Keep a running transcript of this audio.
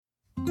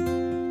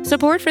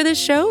Support for this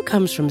show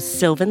comes from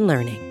Sylvan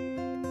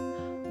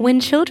Learning. When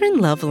children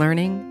love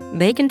learning,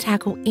 they can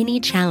tackle any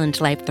challenge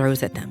life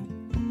throws at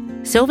them.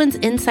 Sylvan's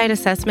Insight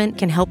Assessment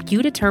can help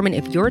you determine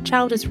if your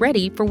child is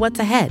ready for what's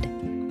ahead.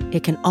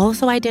 It can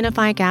also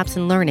identify gaps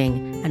in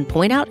learning and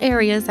point out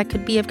areas that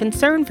could be of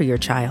concern for your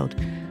child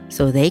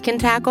so they can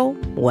tackle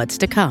what's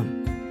to come.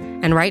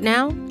 And right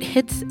now,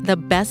 it's the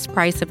best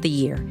price of the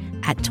year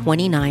at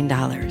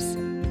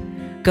 $29.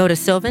 Go to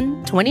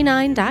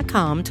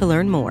sylvan29.com to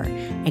learn more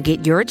and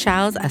get your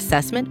child's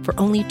assessment for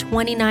only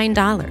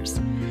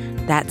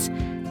 $29. That's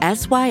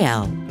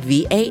SYLVAN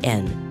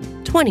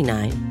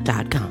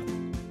 29.com.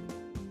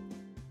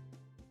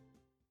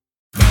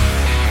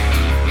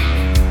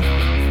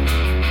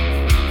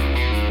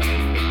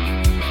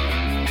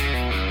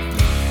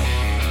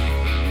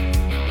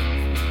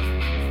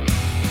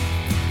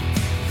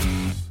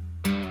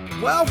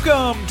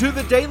 Welcome to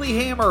the Daily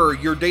Hammer,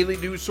 your daily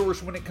news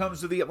source when it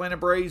comes to the Atlanta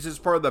Braves as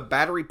part of the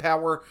Battery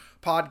Power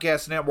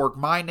Podcast Network.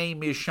 My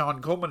name is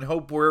Sean Coleman.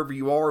 Hope wherever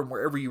you are and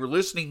wherever you are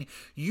listening,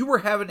 you are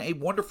having a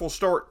wonderful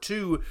start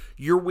to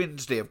your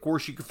Wednesday. Of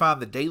course, you can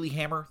find the Daily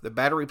Hammer, the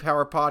Battery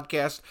Power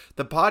Podcast,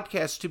 the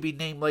podcast to be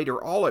named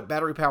later, all at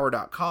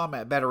batterypower.com,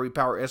 at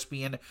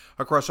BatteryPowerSBN,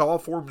 across all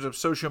forms of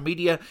social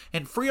media,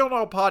 and free on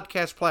all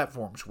podcast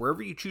platforms.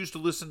 Wherever you choose to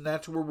listen,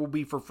 that's where we'll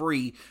be for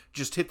free.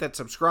 Just hit that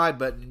subscribe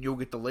button and you'll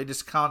get the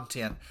latest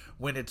content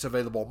when it's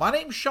available. My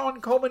name's Sean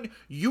Coleman.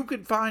 You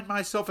can find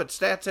myself at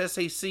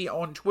StatsSAC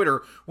on Twitter.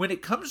 When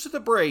it comes to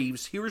the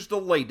Braves, here's the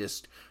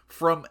latest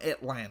from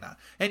Atlanta.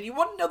 And you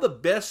want to know the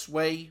best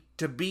way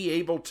to be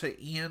able to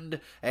end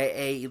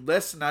a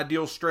less than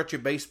ideal stretch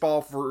of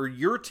baseball, for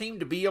your team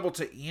to be able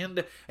to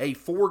end a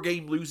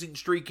 4-game losing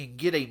streak and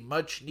get a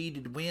much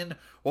needed win?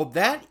 Well,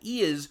 that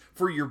is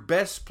for your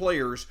best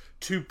players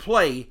to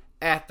play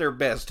at their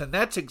best. And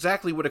that's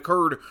exactly what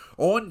occurred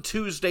on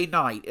Tuesday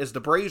night as the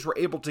Braves were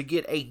able to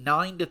get a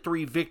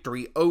 9-3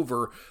 victory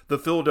over the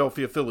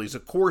Philadelphia Phillies.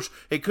 Of course,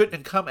 it couldn't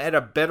have come at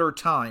a better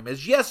time,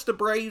 as yes, the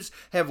Braves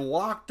have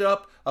locked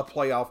up a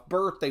playoff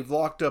berth. They've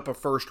locked up a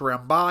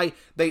first-round bye.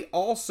 They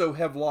also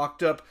have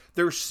locked up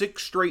their 6th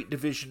straight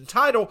division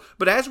title.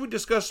 But as we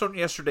discussed on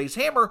yesterday's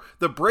Hammer,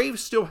 the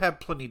Braves still have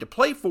plenty to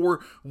play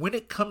for when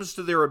it comes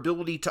to their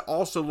ability to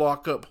also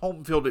lock up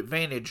home field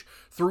advantage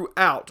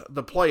throughout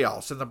the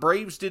playoffs. And the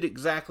Braves did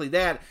exactly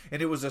that,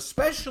 and it was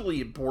especially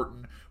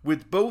important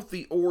with both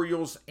the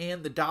Orioles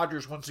and the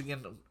Dodgers once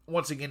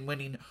again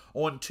winning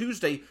on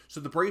Tuesday, so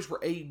the Braves were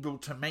able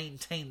to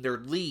maintain their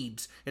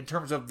leads in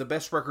terms of the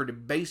best record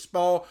in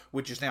baseball,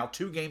 which is now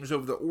 2 games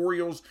over the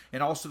Orioles,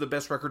 and also the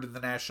best record in the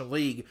National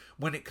League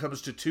when it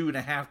comes to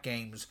 2.5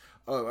 games,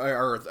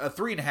 or a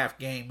 3.5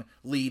 game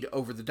lead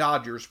over the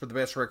Dodgers for the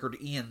best record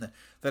in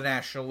the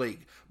National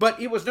League. But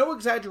it was no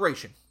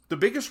exaggeration. The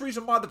biggest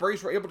reason why the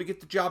Braves were able to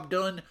get the job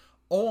done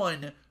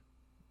on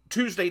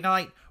Tuesday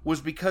night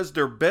was because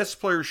their best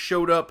players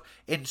showed up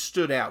and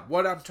stood out.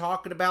 What I'm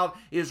talking about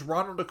is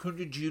Ronald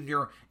Acuna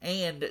Jr.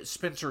 and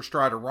Spencer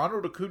Strider.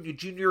 Ronald Acuna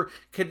Jr.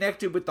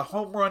 connected with the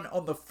home run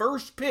on the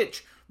first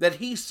pitch that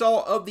he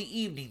saw of the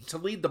evening to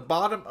lead the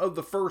bottom of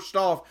the first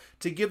off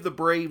to give the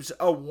Braves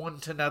a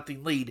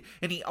 1-0 lead.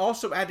 And he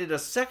also added a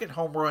second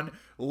home run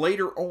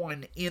later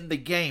on in the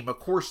game. Of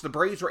course, the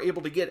Braves were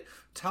able to get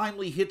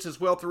timely hits as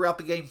well throughout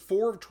the game.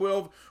 4 of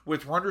 12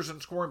 with runners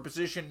in scoring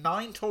position,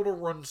 9 total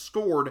runs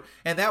scored,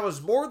 and that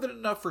was more than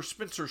enough for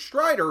Spencer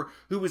Strider,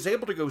 who was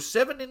able to go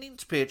 7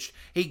 innings pitched.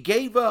 He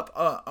gave up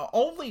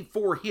only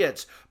 4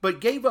 hits,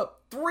 but gave up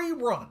 3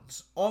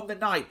 runs on the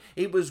night.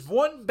 It was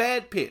one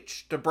bad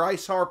pitch to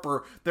Bryce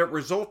Harper that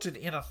resulted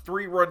in a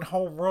 3-run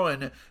home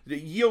run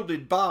that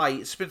yielded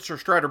by Spencer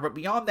Strider. But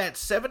beyond that,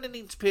 7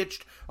 innings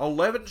pitched,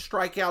 11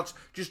 strikeouts,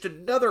 just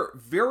another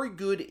very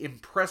good,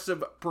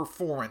 impressive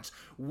performance.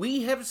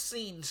 We have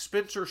seen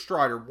Spencer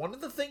Strider. One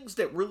of the things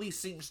that really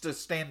seems to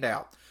stand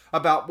out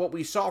about what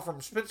we saw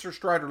from Spencer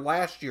Strider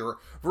last year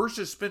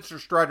versus Spencer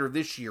Strider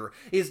this year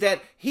is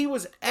that he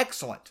was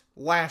excellent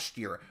last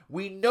year.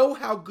 We know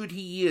how good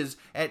he is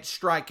at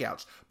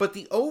strikeouts, but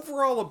the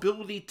overall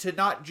ability to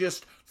not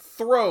just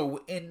throw,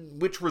 in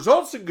which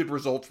results in good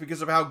results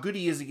because of how good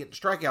he is at getting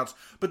strikeouts,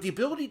 but the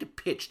ability to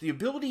pitch, the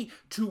ability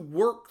to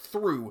work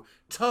through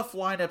tough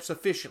lineups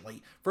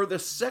efficiently. For the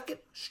 2nd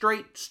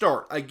straight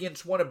start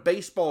against one of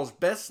baseball's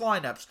best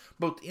lineups,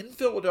 both in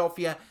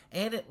Philadelphia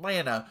and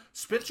Atlanta,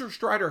 Spencer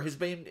Strider has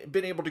been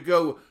able to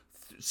go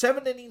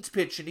 7 innings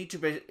pitched in each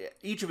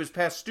of his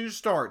past 2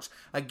 starts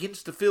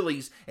against the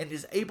Phillies, and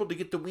is able to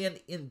get the win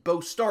in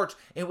both starts,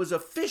 and was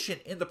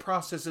efficient in the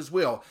process as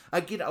well.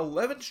 Again,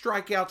 11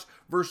 strikeouts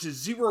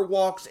versus 0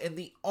 walks, and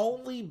the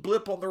only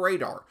blip on the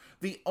radar,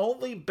 the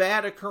only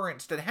bad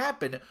occurrence that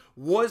happened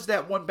was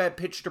that one bad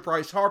pitch to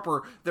Bryce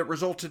Harper that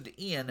resulted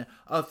in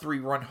a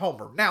 3-run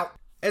homer. Now,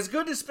 as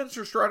good as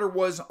Spencer Strider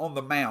was on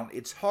the mound,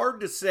 it's hard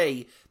to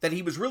say that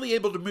he was really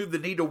able to move the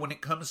needle when it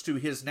comes to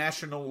his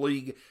National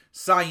League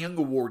Cy Young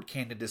Award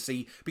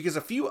candidacy, because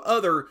a few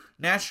other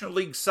National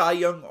League Cy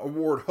Young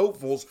Award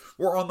hopefuls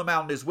were on the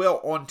mound as well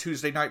on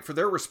Tuesday night for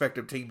their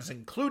respective teams,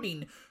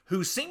 including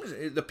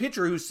the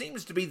pitcher who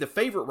seems to be the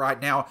favorite right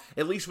now,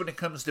 at least when it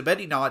comes to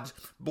betting odds,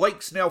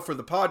 Blake Snell for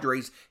the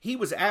Padres. He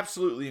was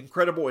absolutely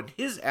incredible in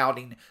his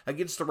outing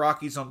against the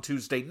Rockies on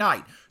Tuesday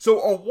night. So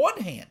on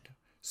one hand,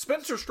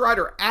 Spencer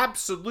Strider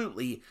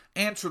absolutely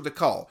answered the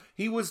call.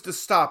 He was the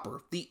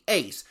stopper, the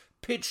ace,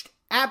 pitched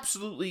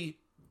absolutely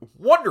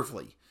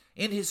wonderfully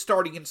in his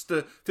start against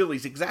the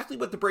Phillies. Exactly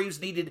what the Braves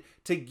needed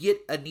to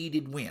get a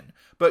needed win.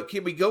 But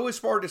can we go as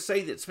far to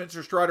say that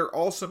Spencer Strider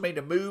also made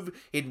a move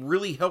in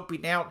really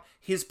helping out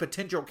his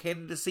potential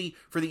candidacy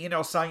for the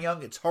NL Cy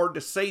Young? It's hard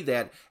to say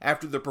that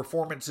after the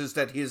performances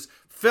that his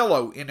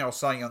fellow NL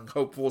Cy Young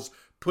hopefuls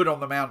put on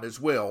the mound as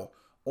well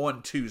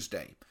on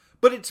Tuesday.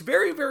 But it's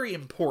very, very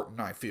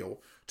important, I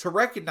feel, to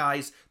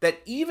recognize that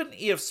even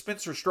if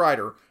Spencer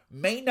Strider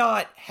may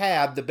not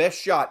have the best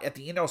shot at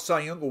the NL Cy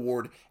Young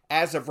Award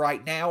as of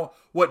right now,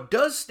 what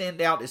does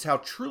stand out is how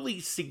truly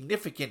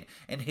significant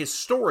and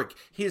historic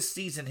his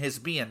season has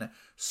been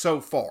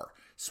so far.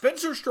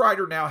 Spencer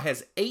Strider now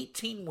has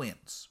 18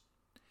 wins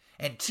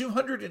and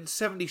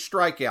 270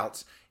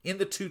 strikeouts in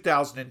the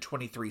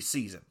 2023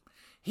 season.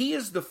 He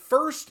is the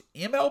first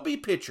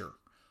MLB pitcher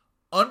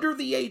under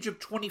the age of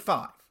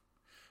 25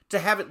 to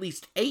have at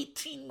least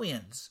 18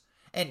 wins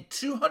and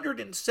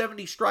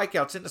 270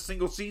 strikeouts in a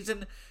single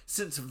season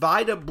since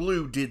Vida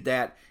Blue did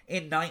that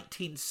in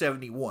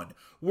 1971.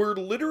 We're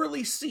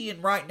literally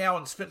seeing right now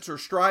in Spencer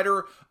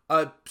Strider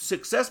a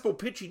successful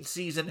pitching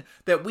season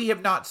that we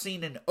have not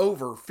seen in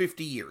over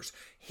 50 years.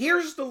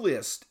 Here's the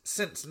list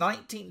since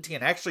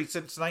 1910, actually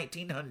since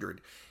 1900.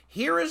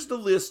 Here is the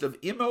list of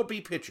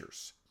MLB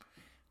pitchers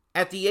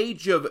at the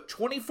age of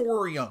 24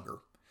 or younger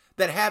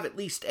that have at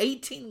least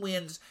 18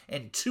 wins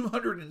and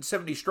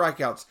 270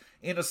 strikeouts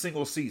in a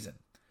single season.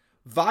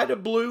 Vida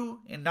Blue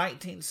in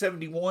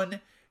 1971,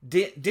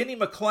 Denny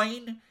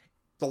McLain,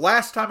 the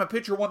last time a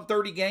pitcher won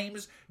 30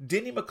 games,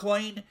 Denny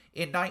McLain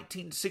in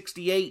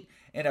 1968,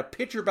 and a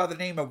pitcher by the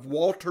name of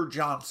Walter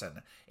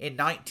Johnson in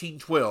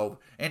 1912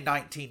 and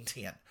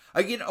 1910.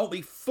 Again,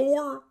 only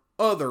four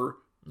other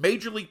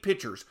Major League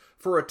pitchers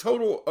for a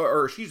total,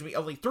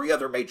 only three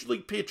other Major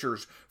League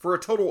pitchers for a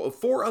total of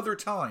four other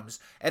times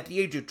at the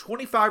age of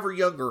 25 or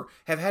younger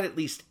have had at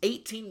least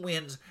 18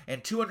 wins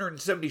and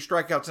 270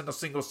 strikeouts in a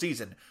single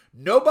season.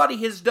 Nobody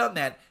has done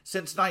that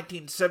since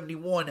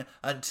 1971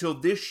 until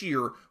this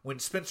year when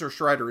Spencer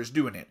Strider is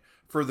doing it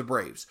for the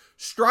Braves.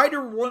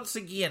 Strider once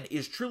again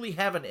is truly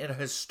having a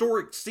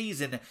historic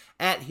season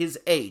at his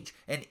age,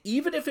 and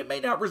even if it may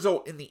not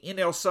result in the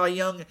NL Cy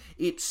Young,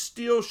 it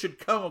still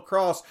should come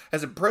across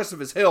as impressive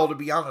as hell, to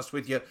be honest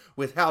with you,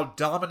 with how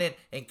dominant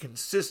and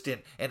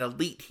consistent and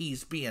elite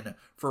he's been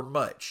for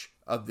much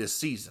of this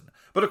season.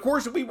 But of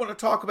course, if we want to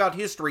talk about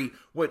history,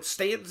 what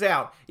stands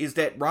out is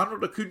that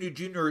Ronald Acuna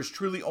Jr. is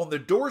truly on the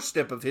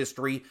doorstep of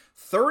history.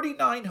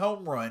 39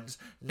 home runs,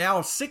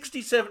 now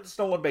 67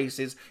 stolen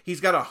bases. He's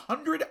got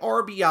 100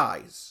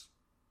 RBIs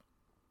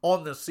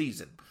on the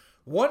season.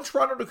 Once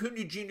Ronald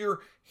Acuna Jr.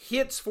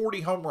 hits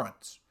 40 home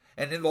runs,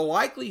 and in the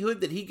likelihood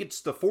that he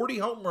gets the 40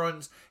 home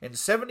runs and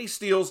 70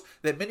 steals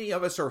that many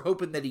of us are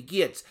hoping that he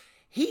gets,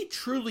 he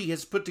truly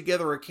has put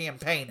together a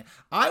campaign.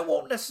 I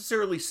won't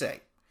necessarily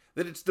say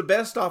that it's the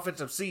best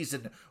offensive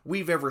season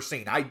we've ever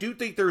seen. I do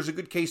think there's a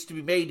good case to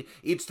be made.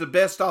 It's the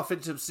best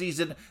offensive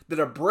season that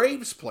a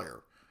Braves player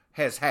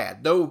has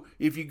had. Though,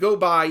 if you go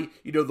by,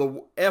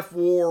 the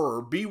F-WAR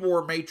or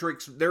B-WAR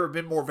matrix, there have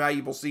been more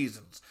valuable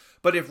seasons.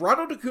 But if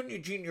Ronald Acuna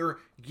Jr.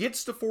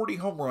 gets to 40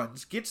 home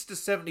runs, gets to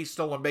 70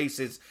 stolen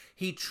bases,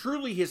 he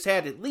truly has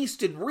had, at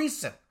least in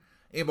recent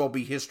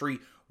MLB history,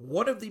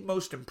 one of the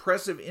most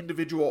impressive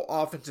individual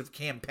offensive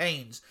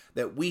campaigns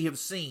that we have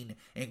seen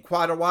in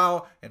quite a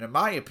while. And in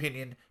my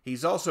opinion,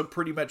 he's also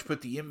pretty much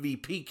put the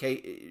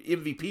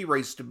MVP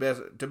race to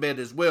bed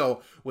as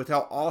well, with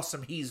how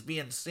awesome he's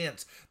been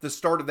since the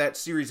start of that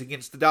series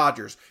against the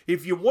Dodgers.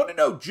 If you want to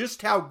know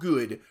just how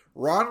good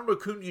Ronald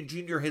Acuna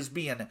Jr. has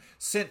been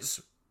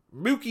since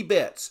Mookie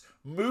Betts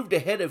moved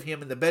ahead of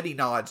him in the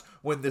betting odds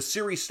when the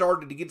series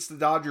started against the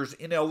Dodgers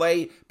in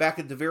LA back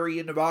at the very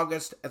end of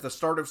August, at the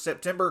start of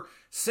September.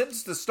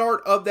 Since the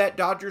start of that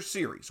Dodgers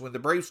series, when the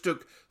Braves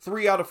took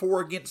 3 out of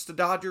 4 against the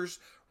Dodgers,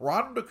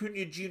 Ronald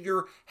Acuna Jr.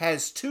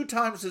 has 2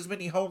 times as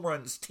many home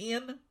runs,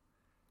 10,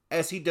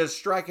 as he does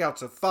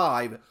strikeouts of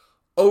 5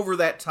 over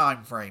that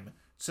time frame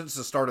since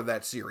the start of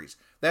that series.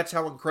 That's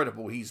how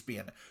incredible he's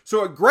been.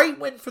 So a great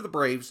win for the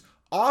Braves.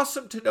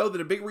 Awesome to know that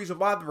a big reason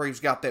why the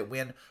Braves got that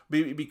win,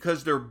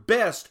 because their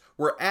best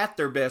were at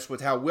their best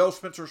with how well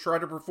Spencer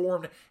Strider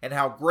performed and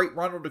how great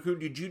Ronald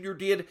Acuna Jr.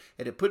 did,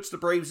 and it puts the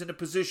Braves in a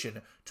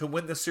position to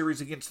win the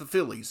series against the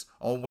Phillies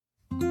on.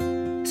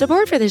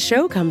 Support for this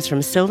show comes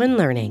from Sylvan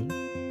Learning.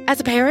 As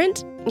a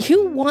parent,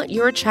 you want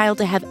your child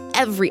to have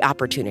every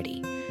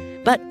opportunity,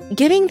 but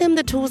giving them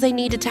the tools they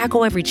need to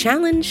tackle every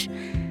challenge,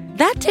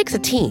 that takes a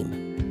team.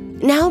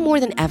 Now more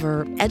than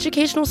ever,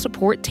 educational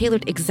support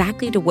tailored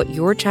exactly to what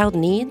your child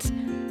needs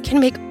can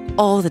make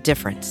all the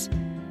difference.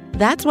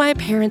 That's why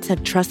parents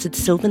have trusted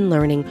Sylvan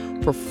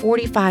Learning for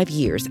 45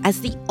 years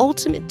as the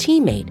ultimate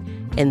teammate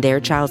in their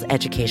child's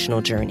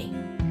educational journey.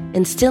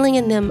 instilling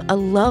in them a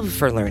love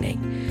for learning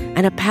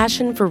and a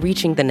passion for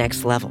reaching the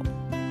next level.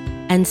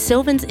 And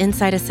Sylvan's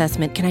Insight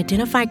Assessment can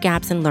identify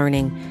gaps in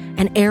learning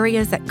and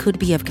areas that could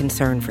be of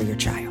concern for your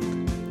child.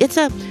 It's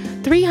a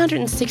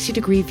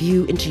 360-degree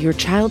view into your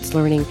child's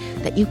learning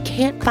that you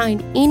can't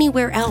find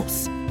anywhere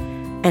else,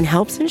 and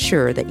helps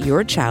ensure that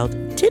your child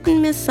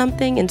didn't miss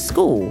something in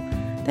school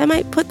that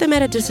might put them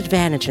at a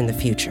disadvantage in the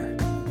future.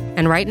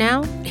 And right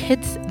now,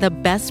 it's the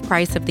best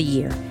price of the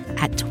year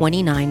at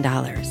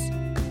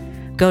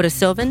 $29. Go to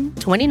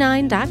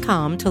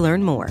sylvan29.com to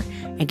learn more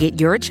and get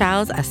your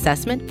child's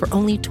assessment for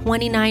only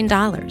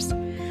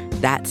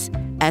 $29. That's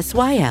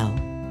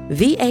SYLVAN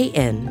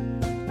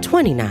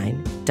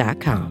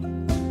 29.com.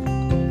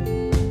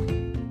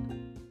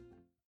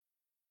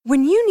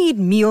 When you need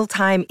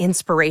mealtime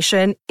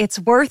inspiration, it's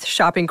worth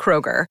shopping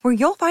Kroger, where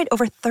you'll find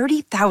over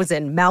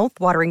 30,000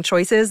 mouth-watering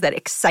choices that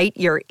excite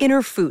your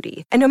inner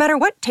foodie. And no matter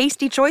what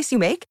tasty choice you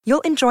make,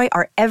 you'll enjoy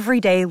our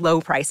everyday low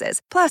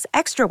prices, plus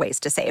extra ways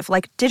to save,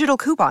 like digital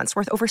coupons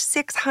worth over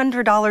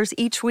 $600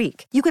 each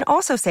week. You can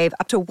also save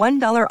up to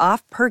 $1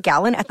 off per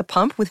gallon at the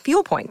pump with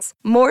fuel points.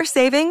 More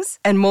savings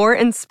and more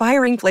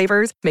inspiring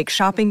flavors make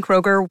shopping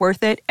Kroger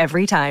worth it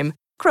every time.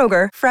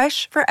 Kroger,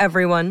 fresh for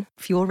everyone.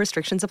 Fuel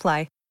restrictions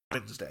apply.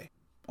 Wednesday.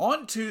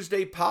 On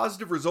Tuesday,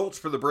 positive results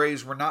for the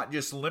Braves were not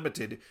just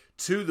limited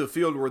to the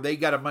field where they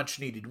got a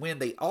much-needed win.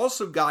 They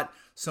also got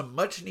some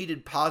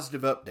much-needed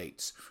positive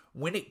updates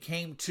when it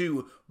came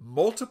to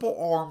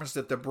multiple arms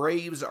that the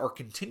Braves are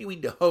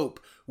continuing to hope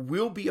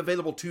will be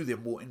available to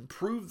them, will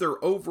improve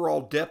their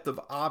overall depth of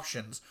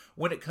options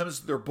when it comes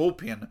to their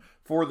bullpen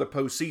for the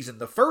postseason.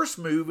 The first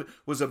move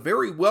was a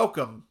very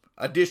welcome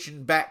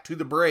addition back to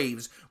the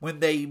Braves when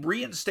they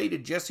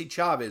reinstated Jesse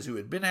Chavez, who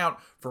had been out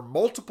for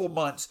multiple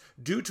months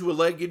due to a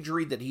leg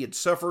injury that he had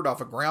suffered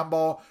off a ground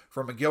ball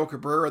from Miguel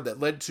Cabrera that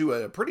led to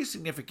a pretty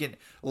significant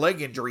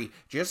leg injury.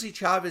 Jesse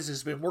Chavez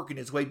has been working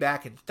his way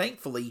back, and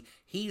thankfully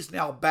he's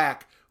now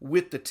back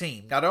with the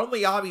team. Not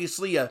only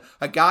obviously a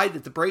guy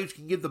that the Braves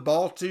can give the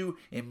ball to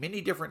in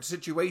many different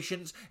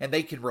situations and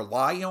they can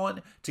rely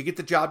on to get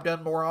the job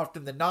done more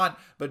often than not,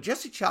 but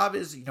Jesse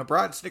Chavez,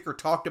 Brian Snicker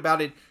talked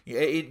about it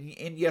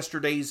in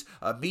yesterday's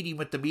meeting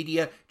with the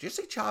media.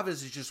 Jesse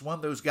Chavez is just one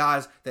of those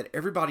guys that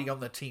everybody on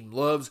the team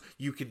loves.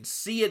 You can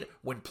see it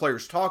when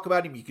players talk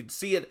about him. You can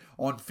see it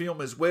on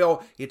film as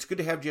well. It's good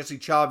to have Jesse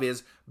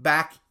Chavez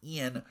back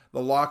in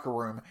the locker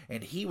room,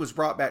 and he was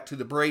brought back to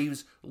the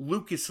Braves.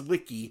 Lucas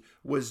Licky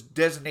was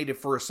designated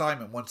for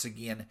assignment once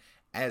again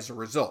as a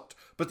result.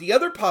 But the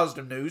other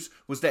positive news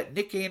was that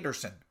Nick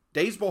Anderson,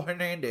 Daysbel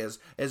Hernandez,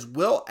 as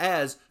well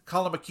as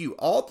Colin McHugh,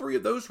 all three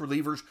of those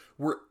relievers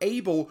were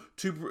able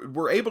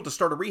to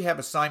start a rehab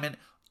assignment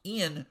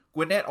in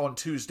Gwinnett on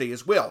Tuesday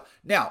as well.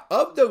 Now,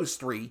 of those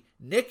three,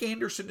 Nick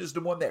Anderson is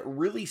the one that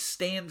really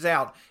stands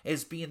out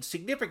as being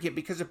significant,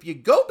 because if you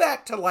go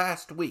back to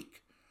last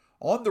week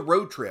on the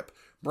road trip,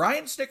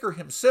 Brian Snicker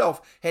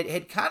himself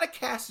had kind of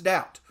cast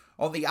doubt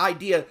on the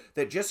idea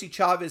that Jesse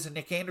Chavez and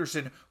Nick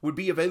Anderson would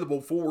be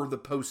available for the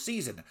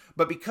postseason.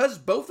 But because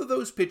both of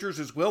those pitchers,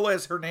 as well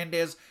as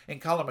Hernandez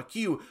and Colin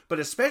McHugh, but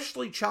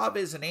especially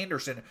Chavez and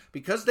Anderson,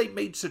 because they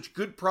made such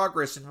good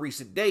progress in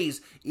recent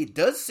days, it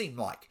does seem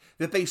like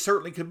that they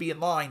certainly could be in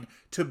line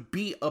to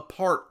be a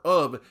part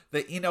of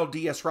the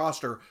NLDS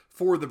roster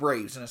for the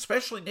Braves. And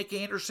especially Nick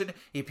Anderson,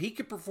 if he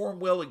could perform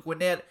well at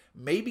Gwinnett,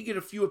 maybe get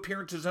a few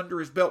appearances under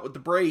his belt with the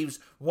Braves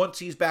once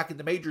he's back in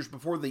the majors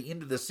before the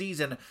end of the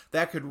season,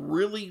 that could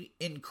really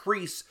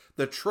increase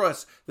the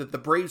trust that the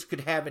Braves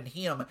could have in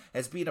him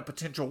as being a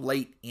potential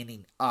late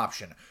inning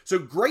option. So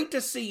great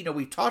to see,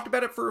 we've talked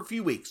about it for a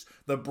few weeks,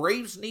 the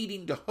Braves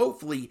needing to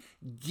hopefully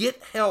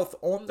get health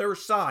on their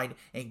side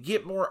and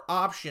get more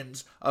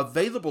options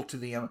available to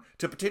them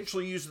to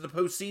potentially use in the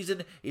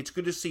postseason. It's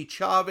good to see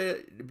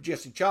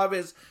Jesse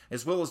Chavez,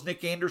 as well as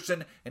Nick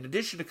Anderson, in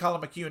addition to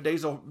Colin McHugh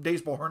and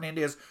Daysbel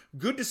Hernandez.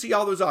 Good to see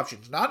all those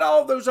options. Not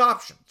all of those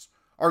options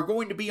are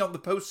going to be on the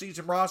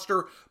postseason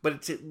roster, but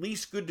it's at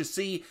least good to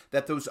see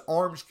that those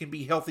arms can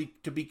be healthy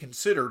to be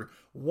considered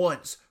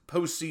once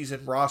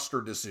postseason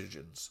roster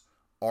decisions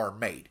are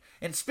made.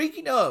 And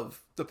speaking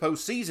of the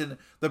postseason,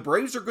 the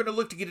Braves are going to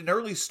look to get an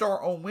early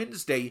start on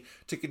Wednesday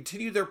to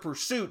continue their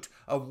pursuit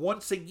of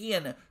once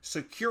again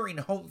securing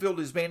home field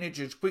advantage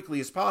as quickly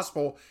as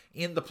possible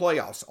in the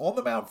playoffs. On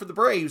the mound for the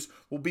Braves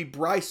will be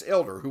Bryce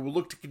Elder, who will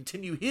look to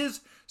continue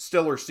his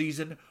stellar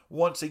season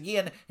once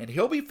again, and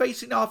he'll be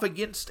facing off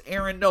against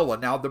Aaron Nola.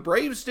 Now, the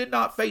Braves did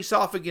not face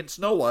off against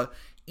Nola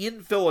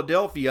in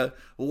Philadelphia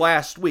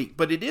last week,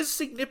 but it is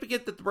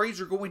significant that the Braves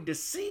are going to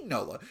see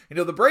Nola.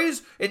 The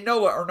Braves and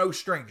Nola are no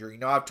stranger.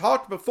 I've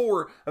talked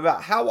before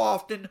about how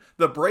often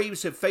the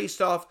Braves have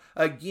faced off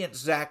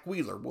against Zach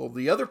Wheeler. Well,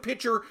 the other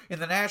pitcher in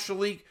the National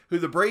League who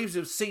the Braves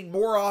have seen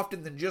more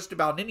often than just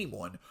about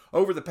anyone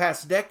over the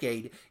past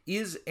decade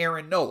is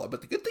Aaron Nola.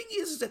 But the good thing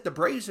is that the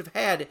Braves have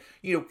had,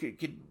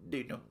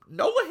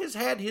 Nola has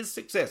had his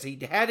success. He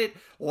had it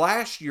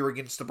last year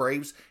against the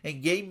Braves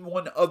in Game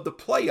 1 of the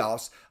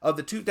playoffs of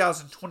the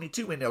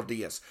 2022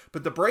 NLDS.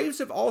 But the Braves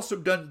have also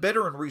done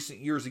better in recent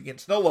years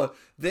against NOLA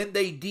than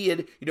they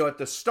did, at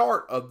the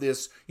start of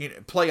this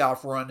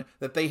playoff run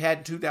that they had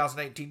in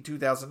 2018,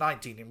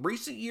 2019. In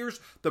recent years,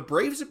 the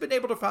Braves have been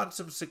able to find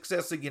some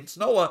success against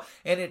NOLA,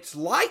 and it's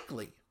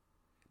likely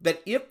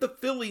that if the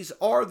Phillies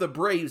are the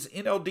Braves'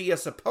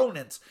 NLDS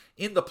opponents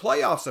in the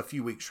playoffs a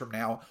few weeks from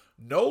now,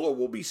 NOLA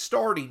will be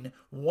starting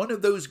one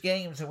of those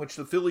games in which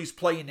the Phillies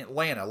play in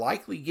Atlanta,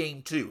 likely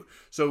game 2.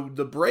 So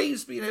the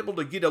Braves being able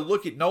to get a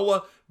look at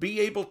NOLA, be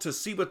able to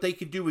see what they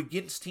can do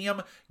against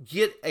him,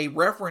 get a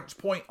reference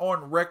point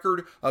on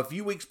record a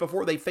few weeks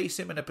before they face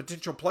him in a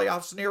potential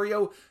playoff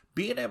scenario,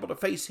 being able to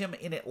face him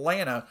in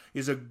Atlanta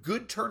is a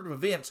good turn of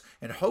events,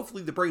 and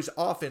hopefully the Braves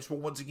offense will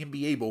once again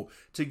be able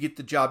to get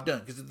the job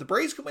done. Because if the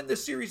Braves can win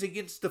this series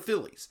against the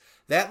Phillies,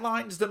 that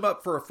lines them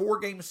up for a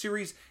 4-game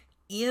series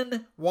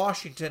in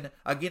Washington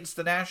against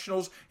the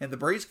Nationals, and the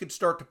Braves could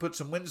start to put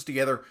some wins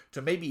together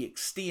to maybe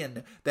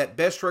extend that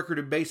best record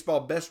in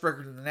baseball, best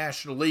record in the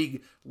National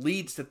League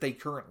leads that they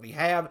currently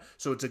have.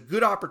 So it's a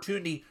good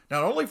opportunity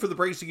not only for the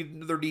Braves to get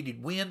another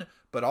needed win,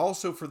 but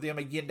also for them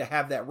again to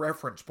have that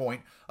reference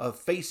point of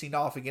facing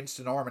off against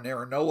an arm in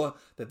Aaron Nola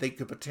that they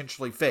could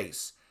potentially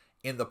face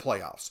in the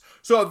playoffs.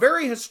 So a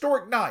very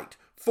historic night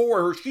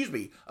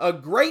a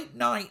great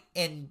night,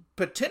 and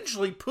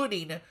potentially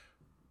putting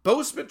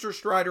both Spencer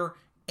Strider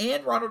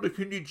and Ronald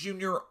Acuna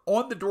Jr.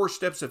 on the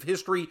doorsteps of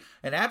history.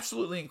 An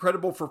absolutely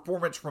incredible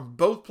performance from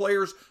both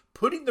players,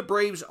 putting the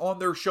Braves on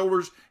their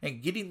shoulders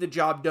and getting the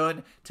job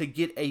done to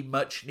get a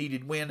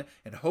much-needed win.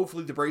 And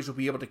hopefully the Braves will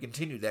be able to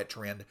continue that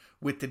trend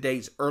with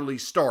today's early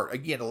start.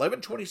 Again,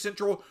 11:20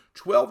 Central,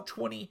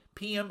 12:20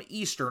 p.m.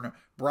 Eastern.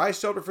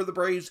 Bryce Elder for the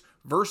Braves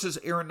versus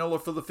Aaron Nola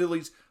for the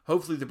Phillies.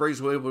 Hopefully the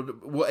Braves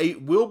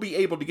will be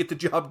able to get the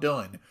job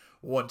done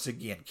once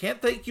again. Can't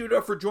thank you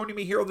enough for joining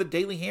me here on the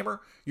Daily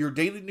Hammer, your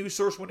daily news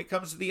source when it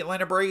comes to the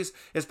Atlanta Braves,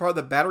 as part of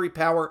the Battery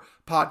Power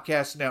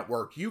Podcast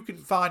Network. You can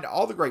find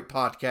all the great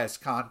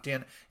podcast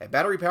content at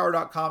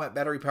batterypower.com, at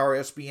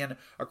BatteryPowerSBN,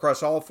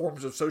 across all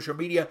forms of social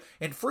media,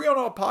 and free on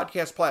all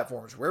podcast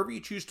platforms. Wherever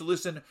you choose to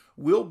listen,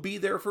 we'll be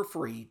there for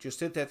free.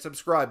 Just hit that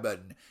subscribe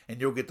button, and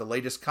you'll get the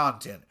latest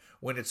content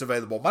when it's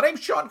available. My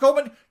name's Sean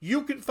Coleman.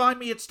 You can find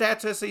me at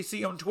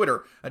StatsSAC on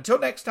Twitter. Until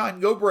next time,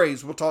 go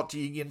Braves. We'll talk to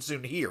you again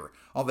soon here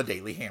on the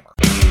Daily Hammer.